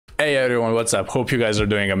Hey everyone, what's up? Hope you guys are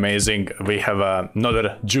doing amazing. We have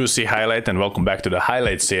another juicy highlight, and welcome back to the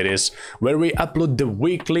highlight series where we upload the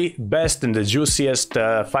weekly best and the juiciest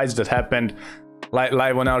fights that happened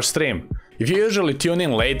live on our stream. If you usually tune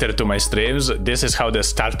in later to my streams, this is how the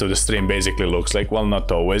start of the stream basically looks like. Well,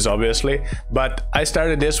 not always, obviously, but I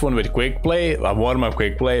started this one with quick play, a warm-up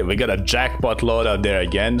quick play. We got a jackpot loadout there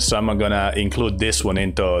again, so I'm gonna include this one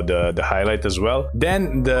into the highlight as well.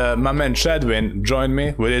 Then my man Chedwinn joined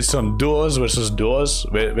me. We did some duos versus duos,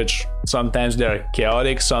 which sometimes they're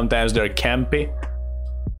chaotic, sometimes they're campy.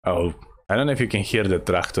 Oh, I don't know if you can hear the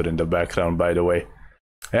tractor in the background, by the way.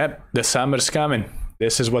 Yep, the summer's coming.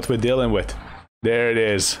 This is what we're dealing with. There it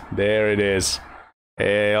is. There it is.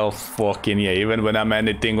 Hell fucking yeah, even when I'm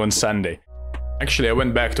editing on Sunday. Actually, I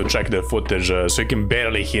went back to check the footage, so you can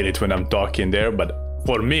barely hear it when I'm talking there, but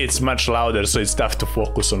for me it's much louder, so it's tough to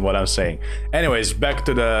focus on what I'm saying. Anyways, back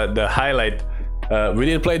to the highlight. We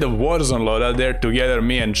did play the Warzone loadout there together,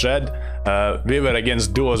 me and Ched. We were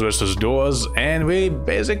against duos versus duos, and we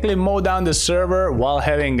basically mowed down the server while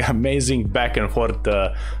having amazing back and forth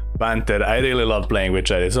banter. I really love playing with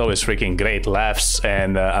Ched. It's always freaking great laughs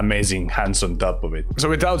and amazing hands on top of it. So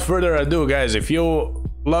without further ado, guys, if you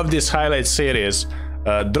love this highlight series,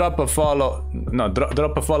 drop a follow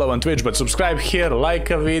on Twitch, but subscribe here,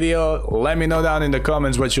 like a video, let me know down in the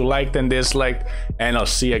comments what you liked and disliked, and I'll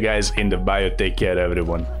see you guys in the bio. Take care,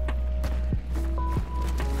 everyone.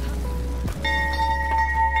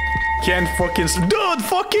 Can't fucking dude,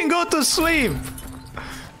 fucking go to sleep.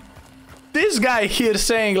 This guy here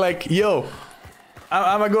saying like, yo,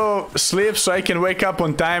 I'm gonna go sleep so I can wake up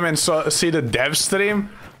on time and see the dev stream.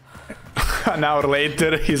 An hour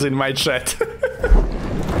later, he's in my chat.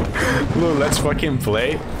 Look, let's fucking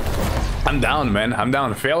play. I'm down, man. I'm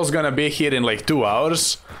down. Fail's gonna be here in like 2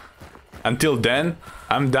 hours. Until then,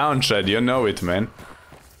 I'm down, Ched. You know it, man.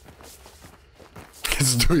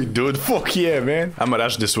 Let's do it, dude. Fuck yeah, man. I'm gonna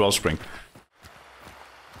rush this wellspring.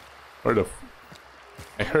 Where the f...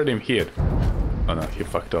 I heard him here. Oh no, he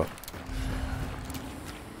fucked off.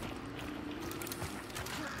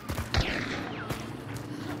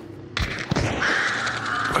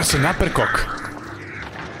 That's an uppercock.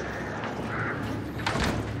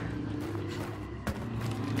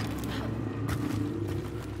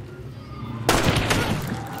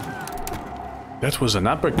 That was an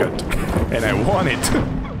uppercut, and I won it.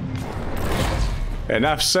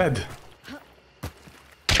 Enough said.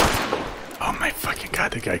 Oh my fucking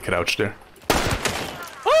god, the guy crouched there.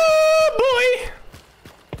 Oh boy!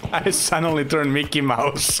 I suddenly turned Mickey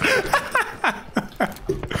Mouse. Oh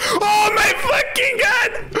my fucking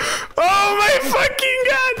god! Oh my fucking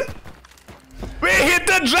god! We hit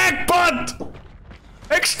the jackpot!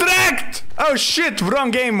 Extract! Oh shit, wrong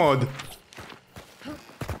game mode.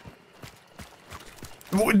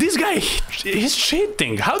 This guy, he's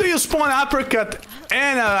cheating. How do you spawn uppercut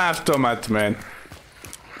and an AVTOMAT, man?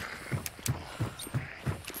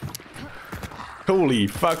 Holy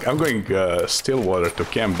fuck, I'm going Stillwater to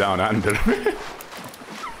camp down under.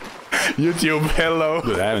 YouTube, hello.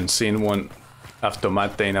 Dude, I haven't seen one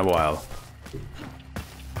AVTOMAT in a while.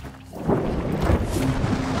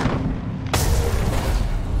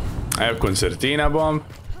 I have concertina bomb.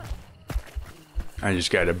 I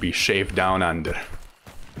just gotta be safe down under.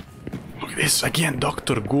 Look at this again,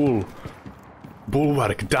 Dr. Ghoul.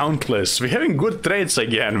 Bulwark, Dauntless. We're having good trades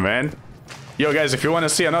again, man. Yo guys, if you want to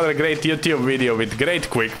see another great YouTube video with great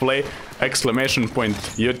quick play, exclamation point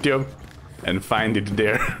YouTube, and find it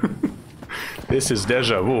there. This is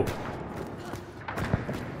deja vu.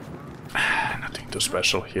 Nothing too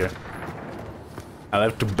special here. I'll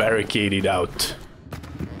have to barricade it out.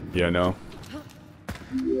 You know?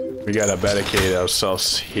 We gotta barricade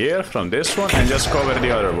ourselves here from this one and just cover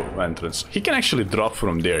the other entrance. He can actually drop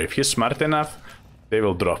from there. If he's smart enough, they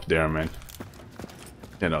will drop there, man.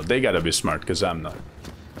 You know, they gotta be smart, because I'm not.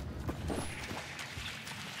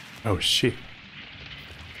 Oh shit.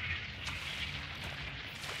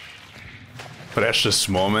 Precious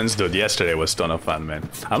moments, dude. Yesterday was a ton of fun, man.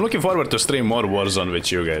 I'm looking forward to stream more Warzone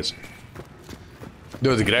with you guys.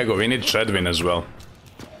 Dude, Grego, we need Chedwinn as well.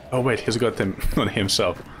 Oh wait, he's got him on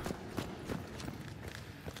himself.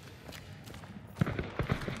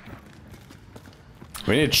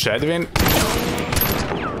 We need Chedwinn,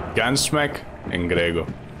 Gunsmack, and Grego.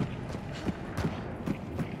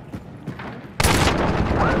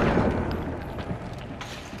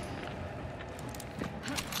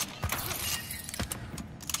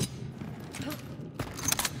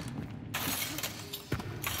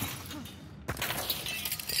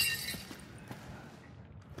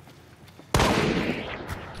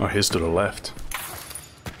 Oh, he's to the left.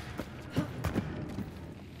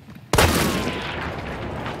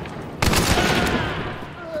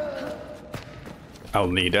 I'll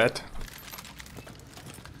need that.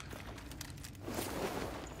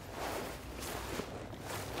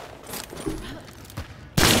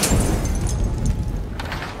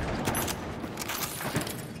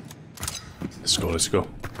 Let's go, let's go.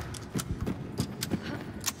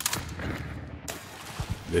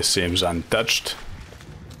 This seems untouched.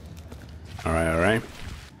 Alright, alright.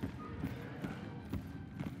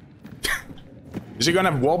 Is he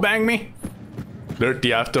gonna wallbang me?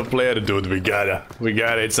 Dirty after player, dude, we gotta.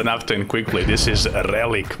 It's an after and quick play. This is a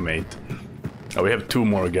relic, mate. Oh, we have two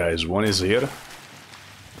more guys. One is here,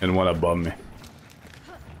 and one above me.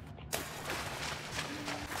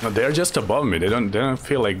 No, they're just above me. They don't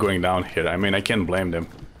feel like going down here. I mean, I can't blame them,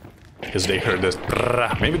 because they heard this.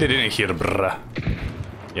 Brrrah. Maybe they didn't hear brrrah.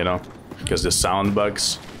 You know, because the sound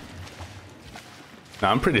bugs.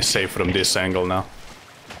 Now I'm pretty safe from this angle now.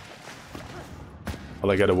 All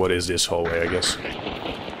I gotta, what is this hallway, I guess?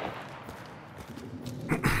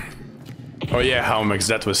 Oh yeah, Haumax,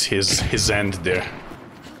 that was his end there.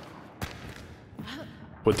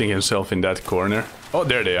 Putting himself in that corner. Oh,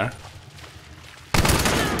 there they are.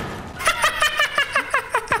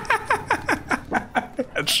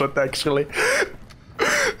 Headshot, actually.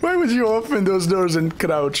 Why would you open those doors and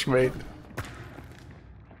crouch, mate?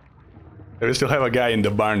 We still have a guy in the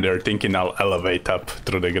barn there thinking I'll elevate up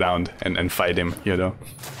through the ground and fight him, you know.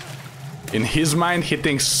 In his mind, he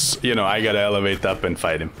thinks, you know, I gotta elevate up and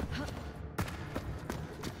fight him.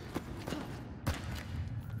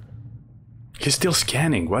 He's still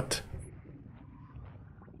scanning, what?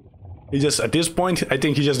 He just, at this point, I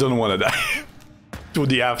think he just don't wanna die. To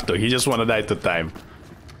the after, he just wanna die to time.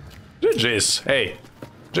 GG's, hey.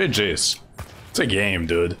 GG's. It's a game,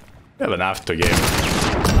 dude. We have an after game.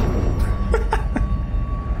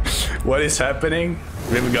 What is happening?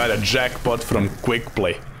 We've got a jackpot from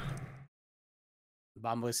QUICKPLAY.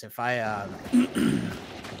 Vombuz, if I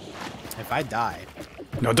die.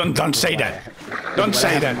 No, don't say that. Don't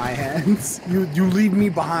say that. In my hands, you leave me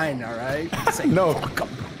behind, all right? Say, no.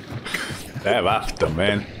 I have after,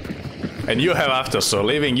 man. And you have after, so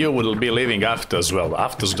leaving you will be leaving after as well.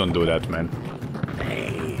 Afters don't do that, man.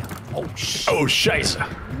 Hey. Oh shit. Oh scheisse.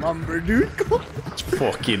 Lumber, dude.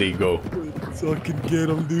 Fucking they go. So I can get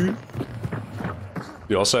him, dude.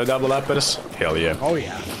 You also have double uppers? Hell yeah. Oh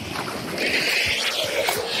yeah.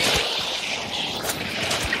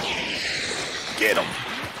 Get him.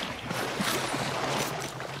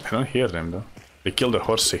 I don't hear them though. They killed the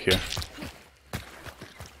horsey here.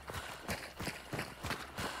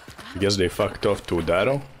 I guess they fucked off to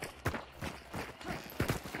Darrow.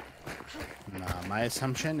 Nah, my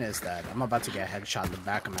assumption is that I'm about to get a headshot in the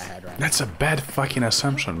back of my head right now. That's a bad fucking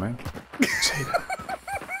assumption, man. Say that.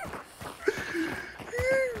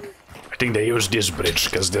 I think they use this bridge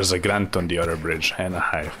because there's a grunt on the other bridge and a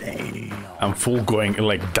hive. I'm full going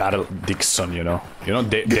like Daryl Dixon, you know. You know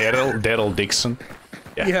Daryl Dixon?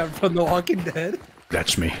 Yeah, from The Walking Dead.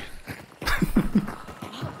 That's me.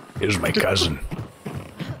 Here's my cousin.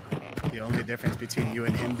 The only difference between you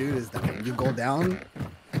and him, dude, is that when you go down,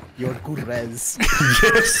 you're good res.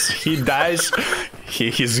 Yes, he dies.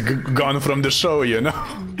 He's gone from the show, you know.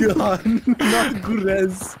 Gone, not good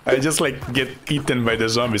res. I just like get eaten by the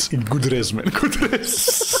zombies. Good res, man. Good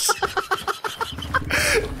res.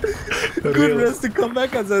 Good res to come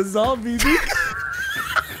back as a zombie, dude.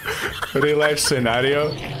 Real life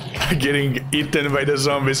scenario. Getting eaten by the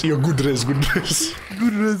zombies. You're good res, good res.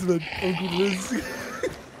 Good res, man. Oh, good res.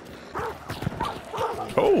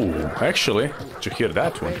 Oh, actually, did you hear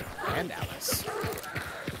that one? And Alice.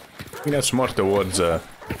 I think that's more towards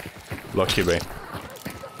Lucky Bay.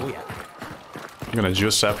 Oh yeah. I'm gonna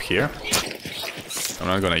juice up here. I'm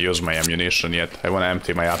not gonna use my ammunition yet. I wanna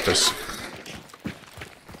empty my uppers.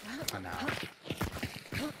 Oh, no.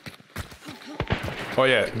 Oh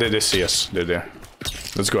yeah, they see us. They're there.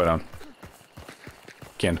 Let's go down.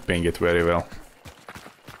 Can't ping it very well.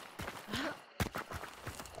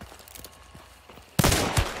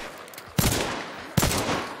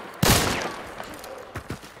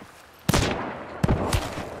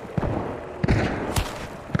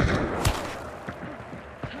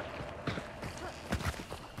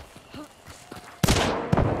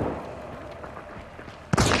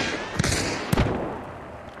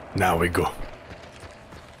 Now we go.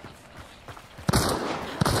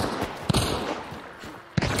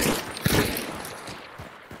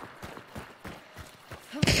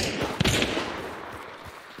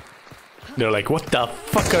 They're like, what the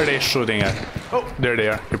fuck are they shooting at? Oh, there they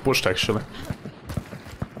are. He pushed actually.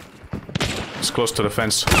 It's close to the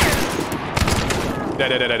fence.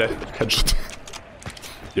 Dead. Headshot.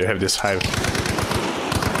 You have this hive.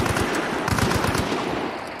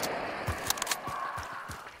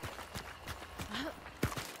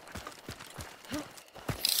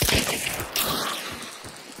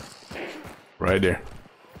 Right there.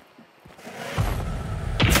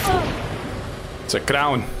 It's a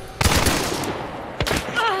crown.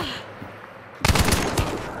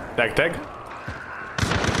 Tag, tag.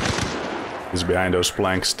 He's behind those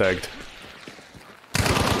planks, tagged.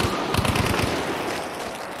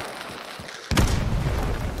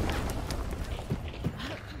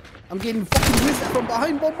 I'm getting fucking whizzed from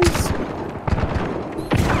behind, Vombuz.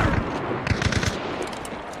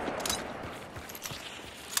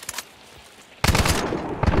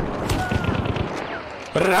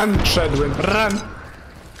 Run, Chedwinn, run!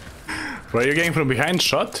 Were you getting from behind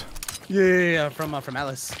shot? Yeah, from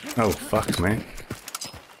Alice. Oh, fuck, man.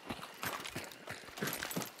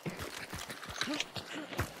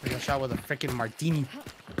 I got shot with a freaking martini.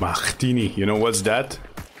 Martini, you know what's that?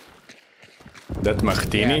 That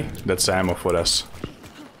martini, Yeah. that's ammo for us.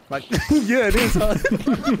 Like, yeah, it is, huh?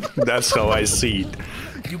 That's how I see it.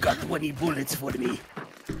 You got 20 bullets for me.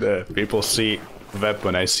 The people see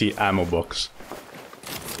weapon, I see ammo box.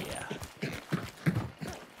 Yeah.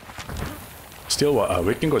 Still,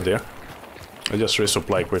 we can go there. I just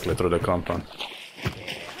resupply quickly through the compound.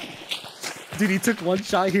 Dude, he took one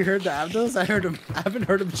shot, he heard the Avtos. I haven't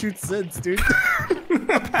heard him shoot since, dude.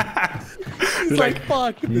 He's like,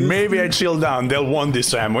 fuck this, maybe dude. I chill down, they'll want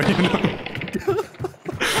this ammo, you know?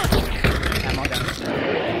 Ammo down.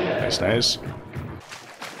 Nice, nice.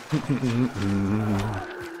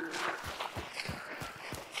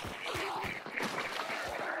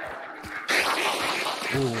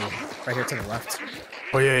 Ooh, right here to the left.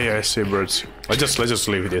 Oh yeah, I see birds. Let's just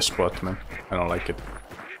leave this spot, man. I don't like it.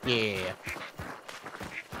 Yeah.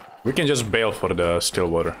 We can just bail for the still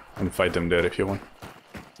water and fight them there if you want.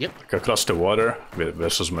 Yep. Like across the water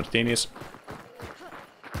versus martinis.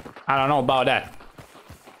 I don't know about that.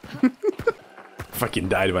 Fucking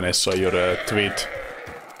died when I saw your tweet.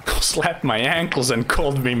 Slapped my ankles and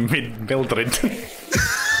called me Mildred.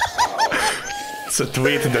 It's a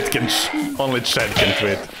tweet that can only Ched can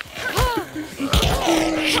tweet.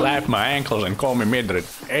 Slap my ankles and call me Mildred.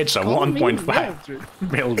 It's a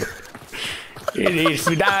 1.5. Mildred. If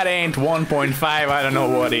that ain't 1.5, I don't know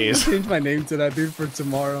what is. Change my name to that, dude, for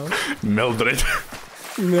tomorrow. Mildred.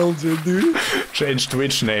 Mildred, dude. Change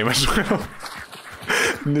Twitch name as well.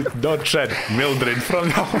 Don't Ched. Mildred from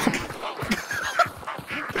now on.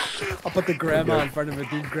 I'll put the grandma in front of it,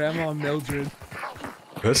 dude. Grandma Mildred.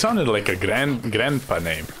 That sounded like a grandpa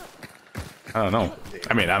name. I don't know.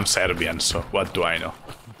 I mean, I'm Serbian, so what do I know?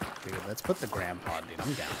 Dude, let's put the grandpa, dude.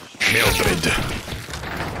 I'm down. Mildred.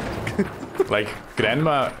 Like,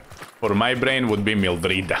 grandma, for my brain, would be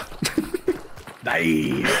Mildrida.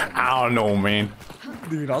 I don't know, man.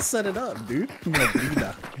 Dude, I'll set it up, dude.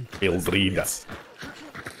 Mildrida. Mildrida.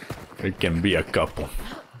 It can be a couple.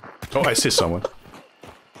 Oh, I see someone.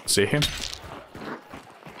 See him?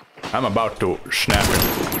 I'm about to snap him.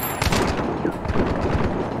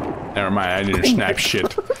 Never mind, I didn't snap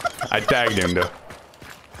shit. I tagged him though.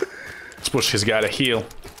 Let's push, he's got a heal.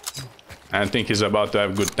 I think he's about to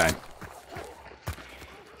have a good time.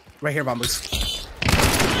 Right here, Vombuz.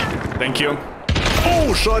 Thank you.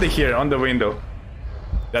 Oh, shorty here on the window.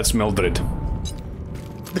 That's Mildred.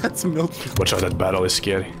 That's Mildred. Watch out, that battle is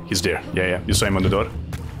scary. He's there. Yeah. You saw him on the door?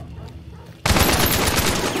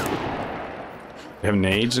 They have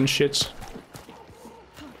nades and shits.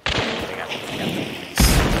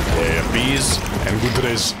 Yeah, bees and good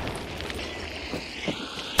res.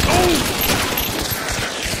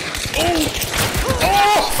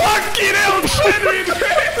 Oh, fucking hell, Chedwinn!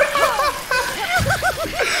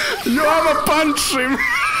 You have a punch him!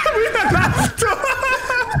 We don't have to!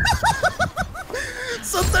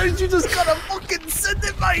 Sometimes you just gotta fucking send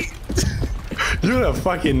it, mate! You're a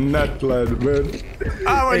fucking nut, lad, man.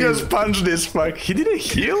 I just punched this fuck. He didn't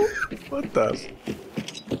heal? What the?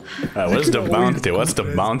 What's the bounty? What's the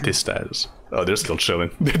bounty status? Oh, they're still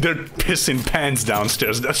chilling. They're pissing pants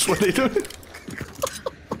downstairs. That's what they do.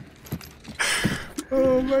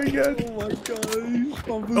 Oh my god.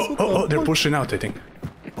 Oh my gosh. Oh, they're pushing out, I think.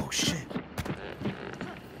 Oh shit.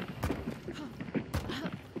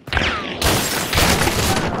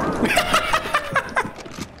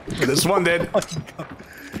 There's one dead.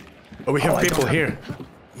 Oh, we have people here.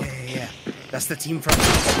 Yeah. That's the team from.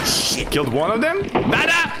 Oh shit. Killed one of them?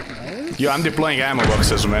 Nada! Yo, I'm deploying ammo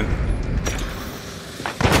boxes, man.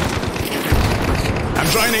 I'm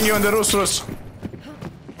joining you on the Rusrus.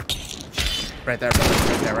 Right there, brother.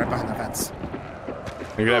 Right there, right behind the fence.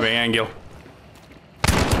 I'm grabbing angle.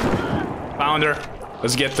 Found her.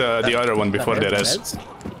 Let's get the other one before the res.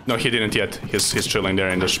 No, he didn't yet. He's chilling there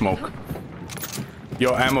in the smoke.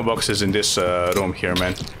 Yo, ammo box is in this room here,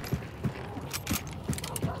 man.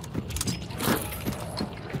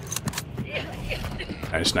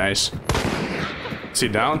 Nice, nice. Is he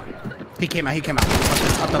down? He came out. He came out.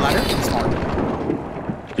 Up the ladder. He's falling.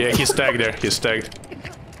 Yeah, he's tagged there. He's tagged.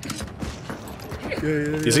 Yeah.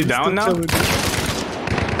 Is he down now? Chilling.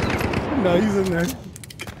 No, he's in there.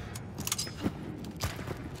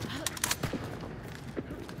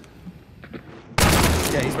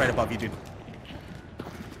 Yeah, he's right above you, dude.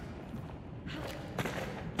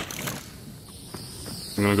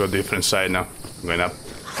 I'm gonna go different side now. I'm going up.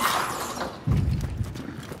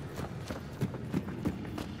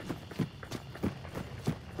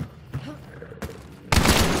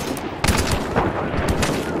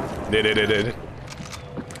 Did.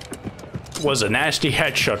 Was a nasty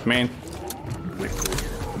headshot, man.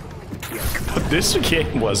 But this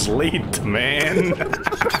game was lit, man.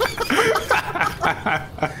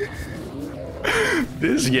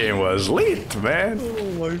 This game was lit, man.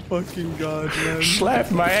 Oh my fucking god, man.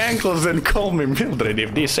 Slap my ankles and call me Mildred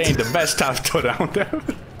if this ain't the best auto round ever.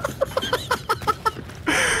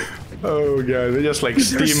 Oh god, they just like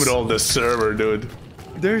steamrolled the server, dude.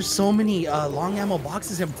 There's so many long ammo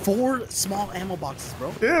boxes and 4 small ammo boxes,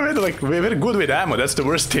 bro. Yeah, we're good with ammo, that's the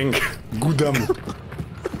worst thing. Good ammo.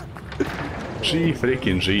 Gee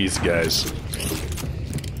freaking jeez, guys.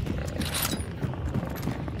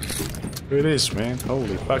 It is, man.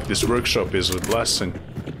 Holy fuck, this workshop is a blessing.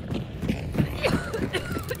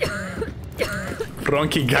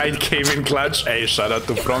 Frankie guide came in clutch. Hey, shout out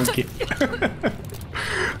to Frankie.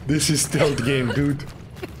 This is stealth game, dude.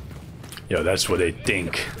 Yo, that's what they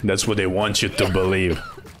think. That's what they want you to believe.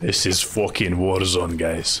 This is fucking Warzone,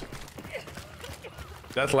 guys.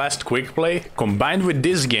 That last quick play, combined with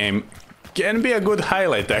this game, can be a good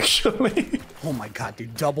highlight, actually. Oh my god,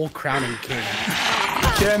 dude. Double crowning king.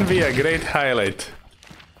 Can be a great highlight.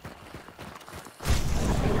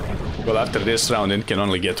 Well, after this round, it can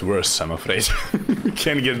only get worse, I'm afraid.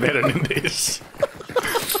 Can't get better than this.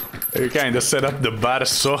 You kinda set up the bar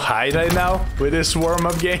so high right now with this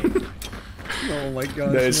warm-up game. Oh my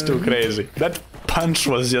god. That is too crazy. That punch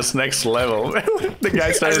was just next level. The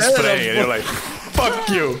guy started spraying and you're like, fuck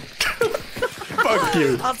you. Fuck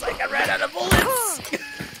you. I was like, I ran out of bullets.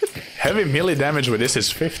 Heavy melee damage with this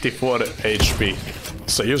is 54 HP.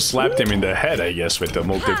 So you slapped him in the head, I guess, with the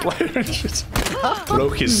multiplier. Just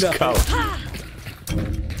broke his skull.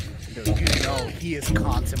 Dude, you know he is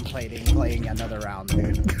contemplating playing another round,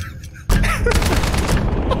 dude.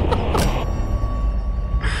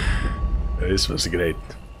 This was great.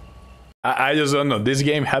 I just don't know. This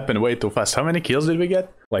game happened way too fast. How many kills did we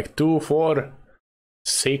get? Like 2, 4,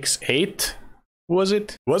 6, 8? Was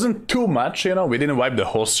it? Wasn't too much, you know. We didn't wipe the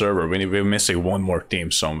whole server. We were missing one more team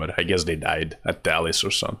somewhere. I guess they died at Dallas or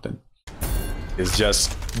something. It's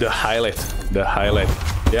just the highlight. The highlight.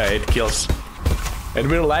 Yeah, 8 kills. And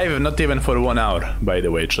we're live not even for 1 hour, by the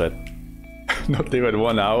way, chat. Not even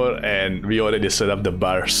 1 hour, and we already set up the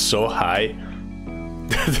bar so high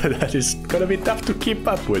that is gonna be tough to keep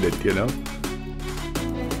up with it, you know?